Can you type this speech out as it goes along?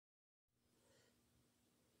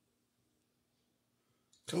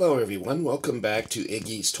Hello everyone, welcome back to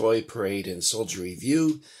Iggy's Toy Parade and Soldier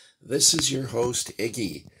Review. This is your host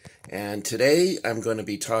Iggy, and today I'm going to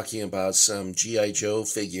be talking about some G.I. Joe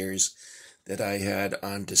figures that I had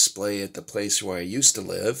on display at the place where I used to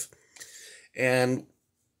live. And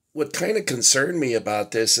what kind of concerned me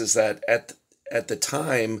about this is that at the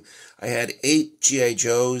time I had 8 G.I.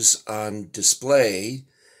 Joes on display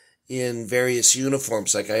in various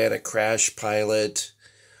uniforms. Like I had a Crash Pilot,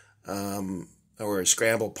 or a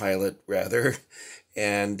Scramble Pilot, rather.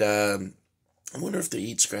 And I wonder if they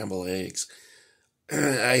eat scrambled eggs.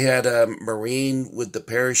 I had a Marine with the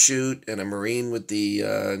parachute and a Marine with the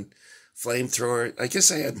flamethrower. I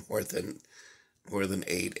guess I had more than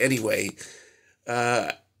 8. Anyway,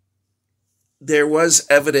 there was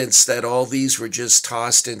evidence that all these were just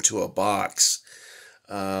tossed into a box.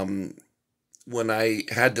 When I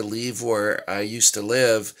had to leave where I used to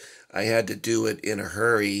live, I had to do it in a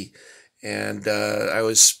hurry. And I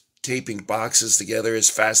was taping boxes together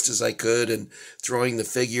as fast as I could and throwing the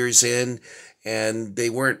figures in. And they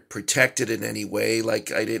weren't protected in any way.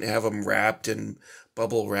 Like I didn't have them wrapped in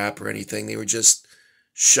bubble wrap or anything. They were just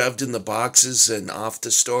shoved in the boxes and off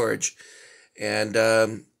to storage.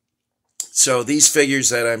 And so these figures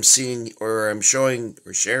that I'm seeing, or I'm showing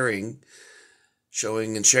and sharing,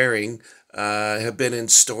 have been in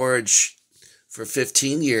storage for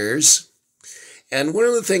 15 years. And one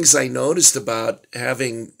of the things I noticed about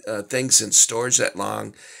having things in storage that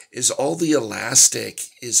long is all the elastic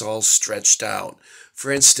is all stretched out.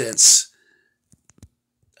 For instance,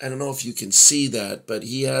 I don't know if you can see that, but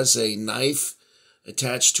he has a knife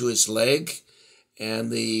attached to his leg,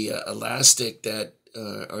 and the elastic that,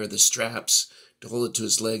 or the straps to hold it to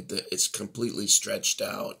his leg, it's completely stretched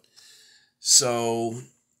out. So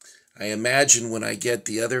I imagine when I get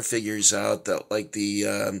the other figures out, that like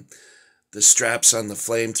the straps on the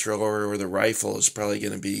flamethrower or the rifle is probably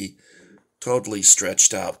going to be totally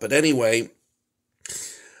stretched out. But anyway,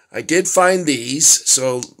 I did find these,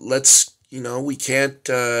 so let's, we can't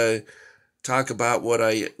talk about what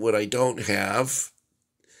I don't have.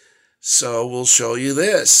 So we'll show you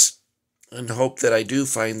this and hope that I do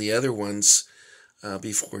find the other ones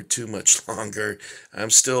before too much longer.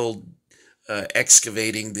 I'm still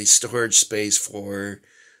excavating the storage space for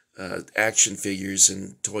action figures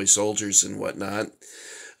and toy soldiers and whatnot.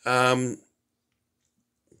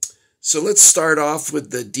 So let's start off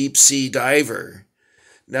with the Deep Sea Diver.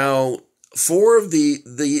 Now,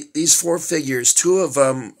 these 4 figures, 2 of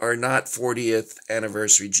them are not 40th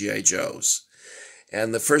anniversary G.I. Joes.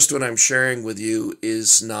 And the first one I'm sharing with you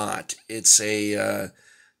is not. It's a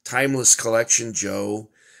Timeless Collection Joe.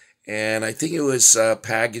 And I think it was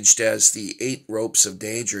packaged as the 8 Ropes of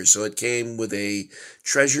Danger. So it came with a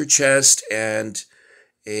treasure chest and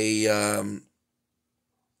a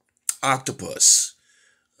octopus.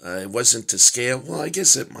 It wasn't to scale. Well, I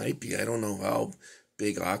guess it might be. I don't know how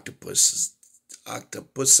big octopusi.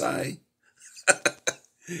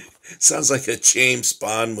 Sounds like a James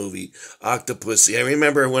Bond movie, Octopussy. I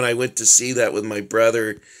remember when I went to see that with my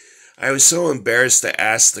brother, I was so embarrassed to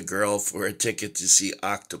ask the girl for a ticket to see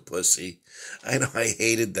Octopussy. I know I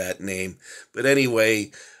hated that name. But anyway,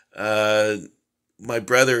 my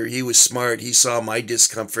brother, he was smart. He saw my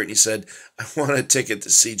discomfort and he said, I want a ticket to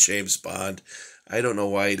see James Bond. I don't know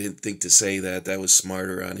why he didn't think to say that. That was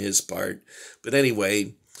smarter on his part. But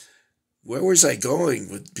anyway, where was I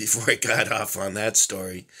going before I got off on that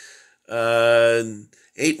story? 8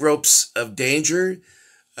 Ropes of Danger.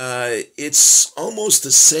 It's almost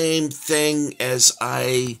the same thing as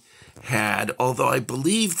I had, although I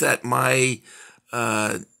believe that my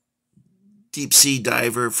Deep Sea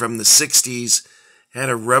Diver from the 60s had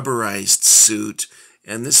a rubberized suit,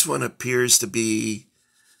 and this one appears to be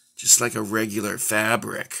just like a regular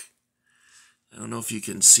fabric. I don't know if you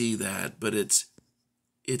can see that, but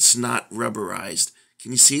it's not rubberized.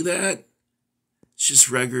 Can you see that? It's just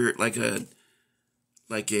regular, like a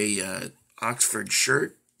Oxford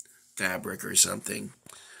shirt fabric or something.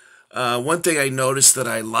 One thing I noticed that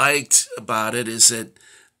I liked about it is that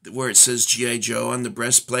where it says G.I. Joe on the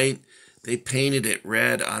breastplate, they painted it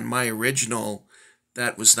red. On my original,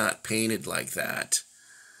 that was not painted like that.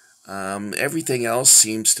 Everything else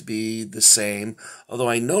seems to be the same, although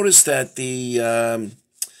I noticed that the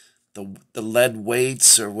lead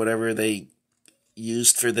weights or whatever they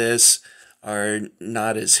used for this are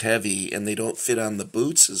not as heavy, and they don't fit on the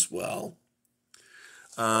boots as well.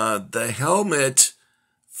 The helmet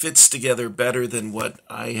fits together better than what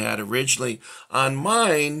I had originally. On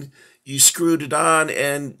mine, you screwed it on,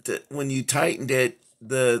 and when you tightened it,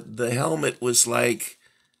 the helmet was like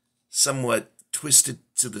somewhat twisted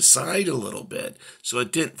to the side a little bit, so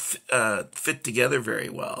it didn't fit together very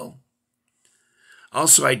well.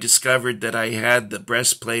 Also, I discovered that I had the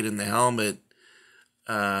breastplate and the helmet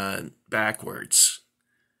backwards.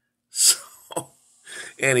 So,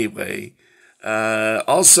 anyway,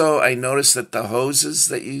 also I noticed that the hoses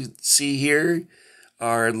that you see here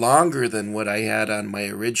are longer than what I had on my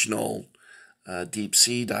original deep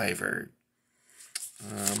sea diver.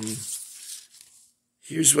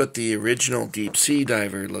 Here's what the original deep sea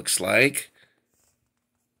diver looks like.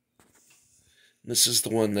 This is the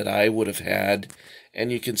one that I would have had,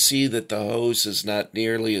 and you can see that the hose is not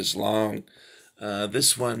nearly as long.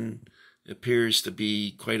 This one appears to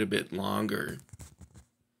be quite a bit longer.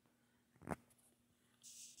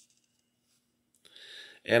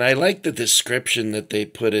 And I like the description that they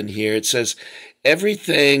put in here. It says,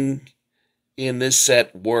 everything in this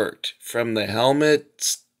set worked, from the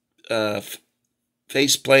helmet,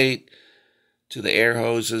 faceplate, to the air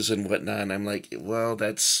hoses and whatnot. And I'm like, well,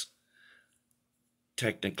 that's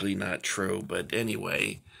technically not true. But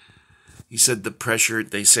anyway, he said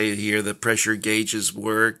they say here the pressure gauges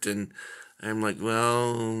worked. And I'm like,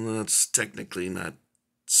 well, that's technically not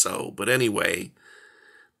so. But anyway,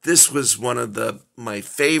 this was one of my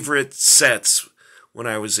favorite sets when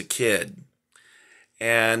I was a kid.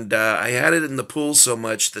 And I had it in the pool so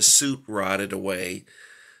much the suit rotted away.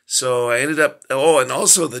 So I ended up, and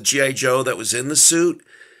also the G.I. Joe that was in the suit,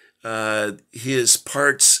 his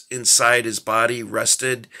parts inside his body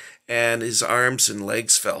rusted and his arms and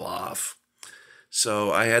legs fell off.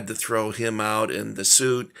 So I had to throw him out in the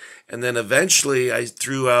suit. And then eventually I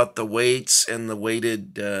threw out the weights and the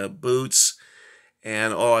weighted boots.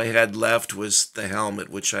 And all I had left was the helmet,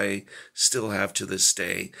 which I still have to this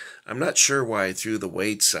day. I'm not sure why I threw the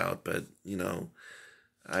weights out, but,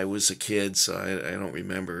 I was a kid, so I don't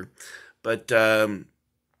remember. But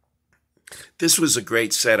this was a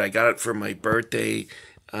great set. I got it for my birthday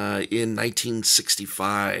in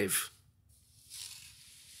 1965.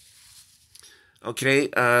 Okay,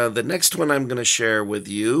 the next one I'm going to share with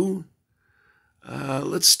you,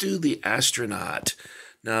 let's do the astronaut.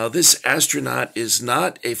 Now, this astronaut is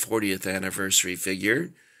not a 40th anniversary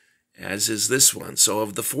figure, as is this one. So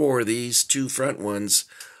of the four, these two front ones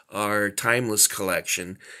are Timeless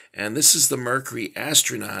Collection. And this is the Mercury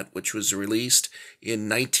Astronaut, which was released in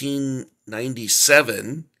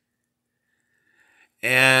 1997.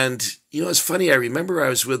 And, it's funny, I remember I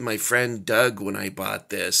was with my friend Doug when I bought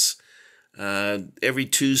this. Every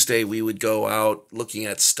Tuesday we would go out looking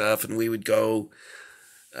at stuff, and we would go...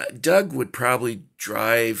 Doug would probably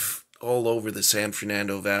drive all over the San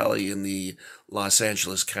Fernando Valley in the Los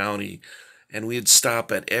Angeles County, and we'd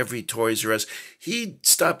stop at every Toys R Us. He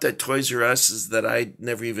stopped at Toys R Us that I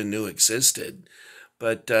never even knew existed,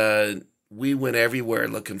 but we went everywhere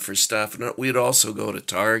looking for stuff, and we'd also go to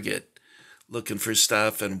Target looking for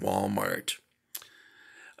stuff and Walmart.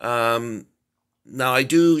 Now, I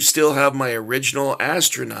do still have my original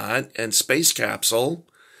astronaut and space capsule.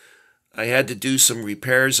 I had to do some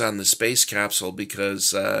repairs on the space capsule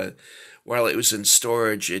because while it was in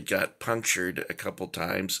storage, it got punctured a couple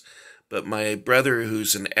times. But my brother,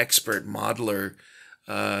 who's an expert modeler,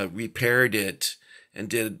 repaired it and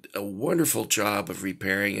did a wonderful job of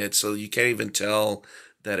repairing it, so you can't even tell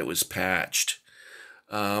that it was patched.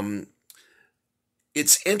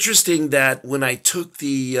 It's interesting that when I took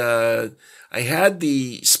I had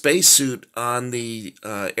the spacesuit on the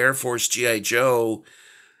Air Force G.I. Joe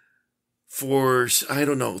for,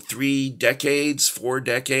 3 decades, 4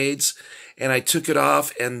 decades, and I took it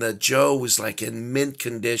off, and the Joe was like in mint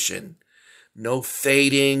condition. No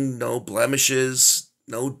fading, no blemishes,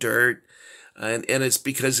 no dirt, and it's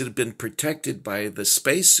because it had been protected by the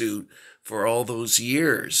spacesuit for all those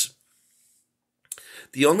years.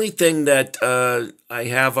 The only thing that I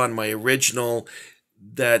have on my original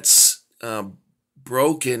that's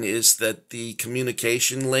broken is that the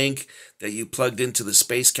communication link that you plugged into the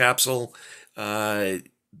space capsule, the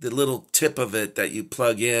little tip of it that you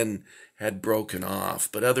plug in had broken off.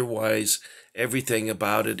 But otherwise, everything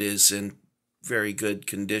about it is in very good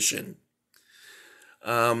condition.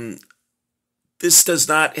 This does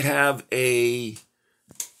not have a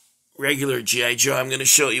regular G.I. Joe. I'm going to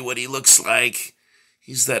show you what he looks like.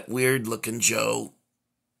 He's that weird-looking Joe.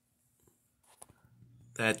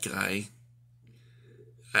 That guy.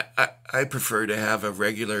 I prefer to have a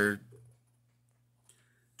regular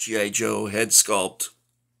G.I. Joe head sculpt.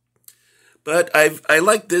 But I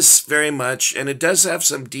like this very much, and it does have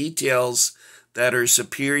some details that are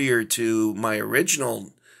superior to my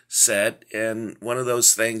original set, and one of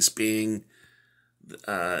those things being,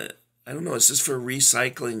 I don't know, is this for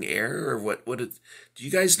recycling air, or what do you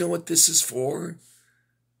guys know what this is for?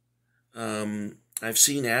 I've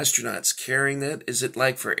seen astronauts carrying that. Is it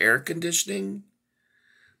like for air conditioning?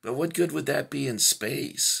 But what good would that be in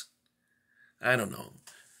space? I don't know.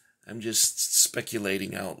 I'm just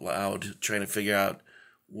speculating out loud, trying to figure out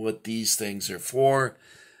what these things are for.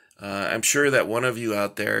 I'm sure that one of you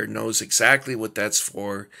out there knows exactly what that's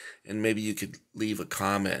for, and maybe you could leave a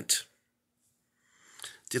comment.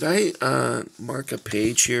 Did I mark a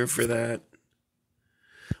page here for that?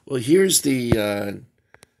 Well, here's the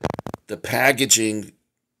packaging.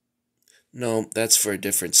 No, that's for a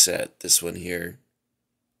different set. This one here.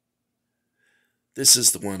 This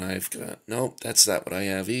is the one I've got. Nope, that's not what I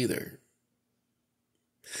have either.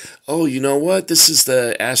 Oh, you know what? This is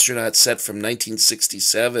the astronaut set from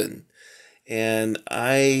 1967. And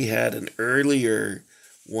I had an earlier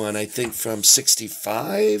one, I think from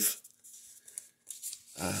 65.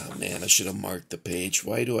 Oh, man, I should have marked the page.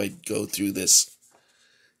 Why do I go through this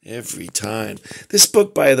every time? This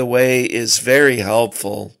book, by the way, is very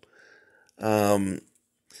helpful.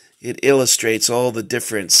 It illustrates all the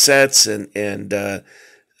different sets and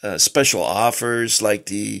special offers like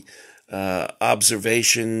the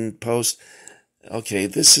observation post. Okay,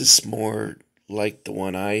 this is more like the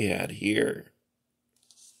one I had here.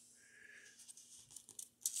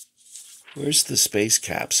 Where's the space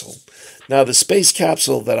capsule? Now, the space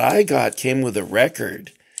capsule that I got came with a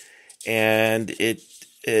record, and it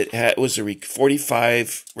was a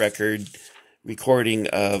 45 record recording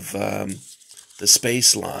of the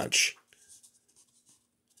space launch.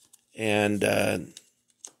 And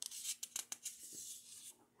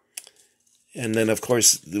then, of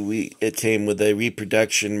course, it came with a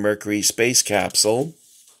reproduction Mercury space capsule.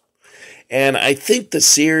 And I think the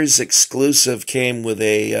Sears exclusive came with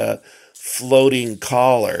a floating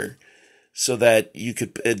collar so that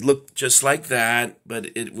it looked just like that, but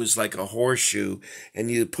it was like a horseshoe. And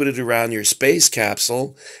you put it around your space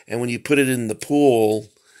capsule, and when you put it in the pool,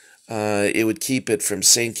 it would keep it from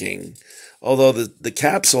sinking. Although the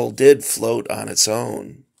capsule did float on its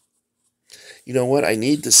own. You know what? I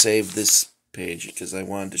need to save this page because I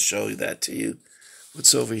wanted to show that to you.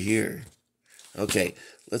 What's over here? Okay,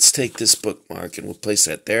 let's take this bookmark and we'll place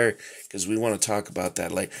that there because we want to talk about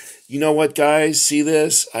that later. You know what, guys? See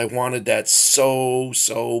this? I wanted that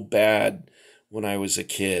so bad when I was a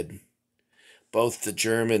kid. Both the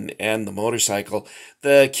German and the motorcycle.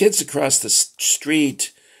 The kids across the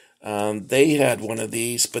street, they had one of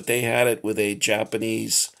these, but they had it with a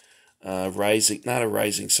Japanese not a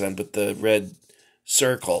rising sun, but the red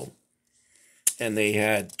circle. And they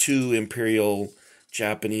had 2 Imperial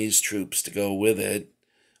Japanese troops to go with it,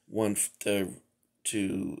 one to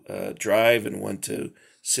drive and one to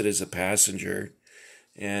sit as a passenger.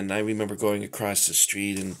 And I remember going across the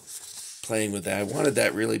street and playing with that. I wanted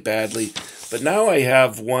that really badly. But now I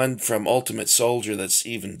have one from Ultimate Soldier that's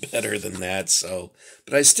even better than that.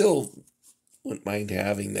 But I still wouldn't mind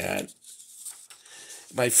having that.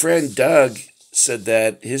 My friend Doug said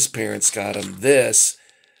that his parents got him this.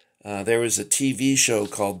 There was a TV show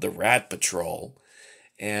called The Rat Patrol.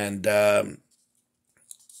 And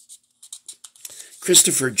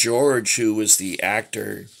Christopher George, who was the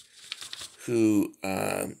actor who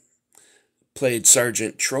played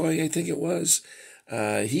Sergeant Troy, I think it was,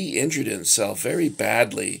 he injured himself very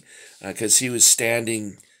badly because he was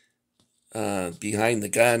standing behind the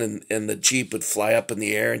gun and the Jeep would fly up in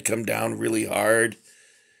the air and come down really hard.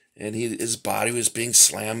 And his body was being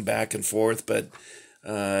slammed back and forth, but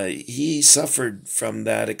he suffered from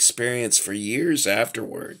that experience for years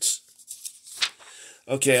afterwards.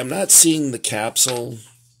 Okay, I'm not seeing the capsule.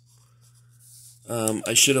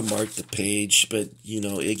 I should have marked the page, but,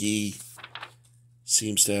 Iggy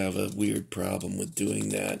seems to have a weird problem with doing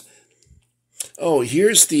that. Oh,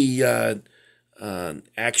 here's the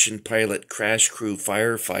Action Pilot Crash Crew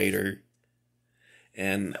Firefighter.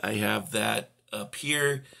 And I have that up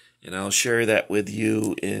here, and I'll share that with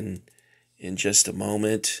you in just a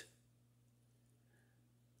moment.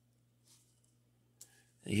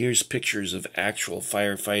 Here's pictures of actual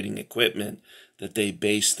firefighting equipment that they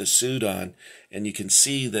based the suit on. And you can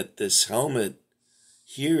see that this helmet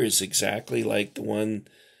here is exactly like the one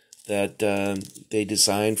that they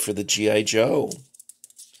designed for the G.I. Joe.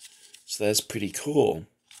 So that's pretty cool.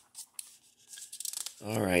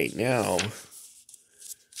 All right, now.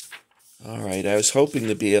 All right, I was hoping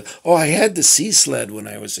to be I had the Sea Sled when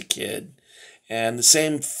I was a kid. And the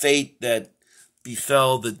same fate that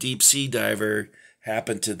befell the deep sea diver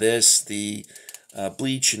happened to this. The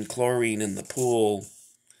bleach and chlorine in the pool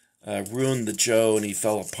ruined the Joe and he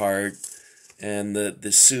fell apart. And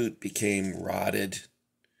the suit became rotted.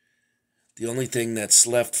 The only thing that's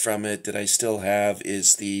left from it that I still have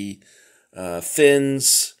is the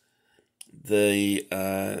fins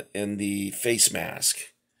the face mask,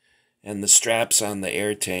 and the straps on the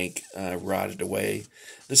air tank rotted away.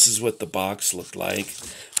 This is what the box looked like.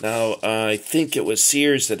 Now, I think it was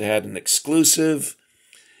Sears that had an exclusive,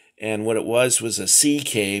 and what it was a sea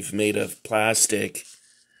cave made of plastic,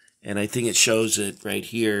 and I think it shows it right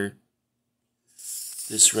here,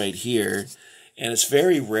 this right here, and it's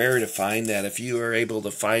very rare to find that. If you are able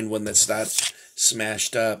to find one that's not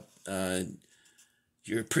smashed up,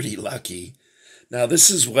 you're pretty lucky. Now, this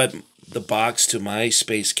is what the box to my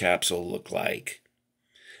space capsule looked like.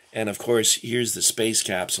 And of course, here's the space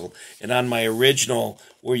capsule. And on my original,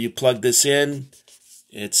 where you plug this in,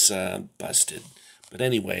 it's busted. But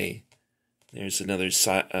anyway, there's another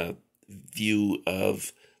view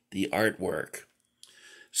of the artwork.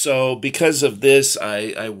 So because of this,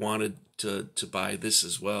 I wanted to buy this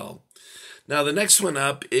as well. Now, the next one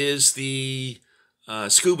up is the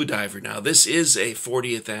scuba diver. Now, this is a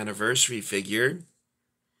 40th anniversary figure.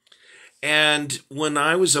 And when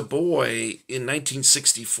I was a boy in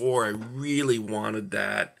 1964, I really wanted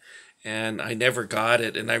that, and I never got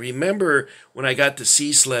it. And I remember when I got the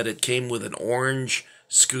Sea Sled, it came with an orange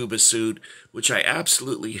scuba suit, which I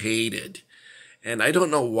absolutely hated. And I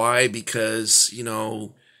don't know why, because, you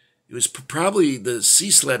know, it was probably, the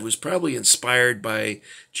Sea Sled was probably inspired by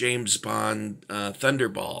James Bond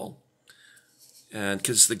Thunderball. And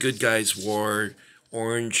because the good guys wore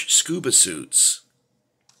orange scuba suits.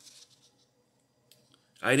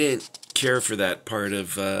 I didn't care for that part of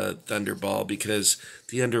Thunderball because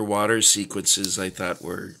the underwater sequences I thought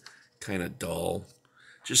were kind of dull.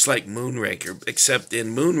 Just like Moonraker, except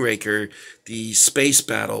in Moonraker, the space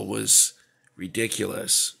battle was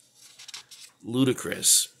ridiculous.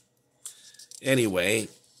 Ludicrous. Anyway,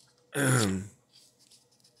 I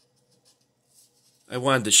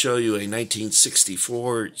wanted to show you a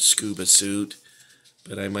 1964 scuba suit,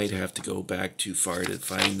 but I might have to go back too far to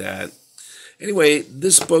find that. Anyway,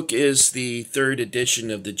 this book is the 3rd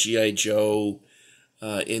edition of the G.I. Joe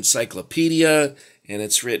Encyclopedia, and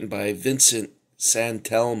it's written by Vincent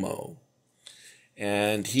Santelmo.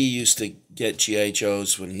 And he used to get G.I.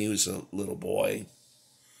 Joes when he was a little boy.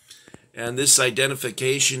 And this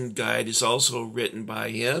identification guide is also written by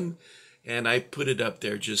him, and I put it up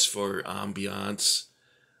there just for ambiance.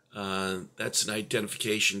 That's an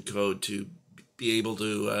identification code to be able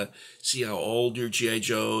to see how old your G.I.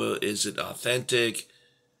 Joe is, it authentic,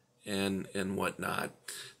 and whatnot.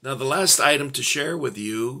 Now, the last item to share with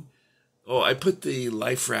you, I put the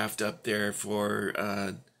life raft up there for,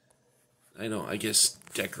 I guess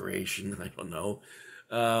decoration, I don't know,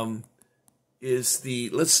 is the,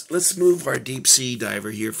 let's move our deep sea diver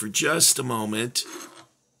here for just a moment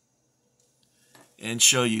and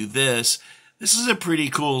show you this. This is a pretty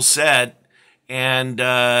cool set. And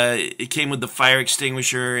it came with the fire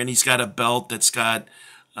extinguisher, and he's got a belt that's got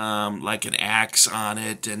like an axe on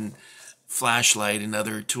it, and flashlight and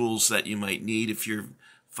other tools that you might need if you're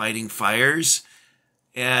fighting fires.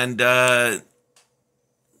 And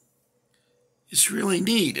it's really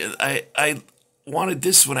neat. I wanted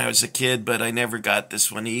this when I was a kid, but I never got this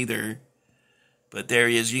one either. But there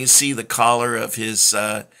he is. You can see the collar of his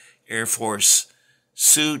Air Force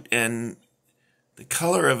suit, and the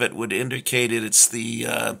color of it would indicate it's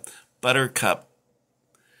the buttercup.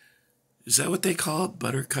 Is that what they call it?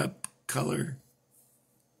 Buttercup color?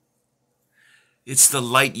 It's the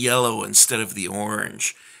light yellow instead of the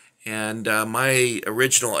orange. And my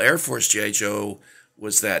original Air Force G.I. Joe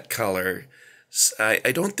was that color.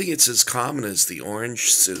 I don't think it's as common as the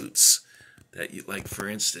orange suits. That you, like, for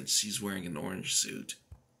instance, he's wearing an orange suit.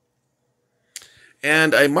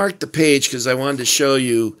 And I marked the page because I wanted to show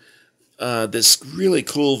you this really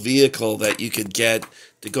cool vehicle that you could get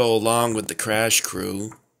to go along with the Crash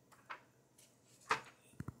Crew.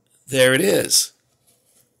 There it is.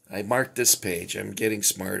 I marked this page. I'm getting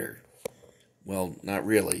smarter. Well, not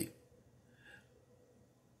really.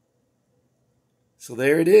 So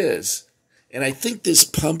there it is. And I think this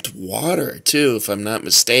pumped water, too, if I'm not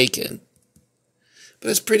mistaken.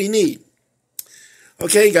 But it's pretty neat.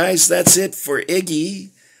 Okay, guys, that's it for Iggy.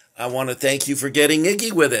 I want to thank you for getting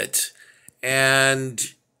Iggy with it. And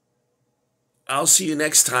I'll see you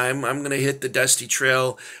next time. I'm going to hit the Dusty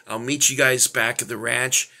Trail. I'll meet you guys back at the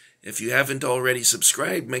ranch. If you haven't already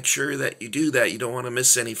subscribed, make sure that you do that. You don't want to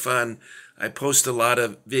miss any fun. I post a lot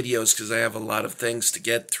of videos because I have a lot of things to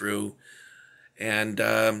get through. And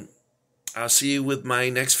I'll see you with my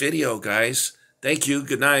next video, guys. Thank you.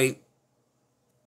 Good night.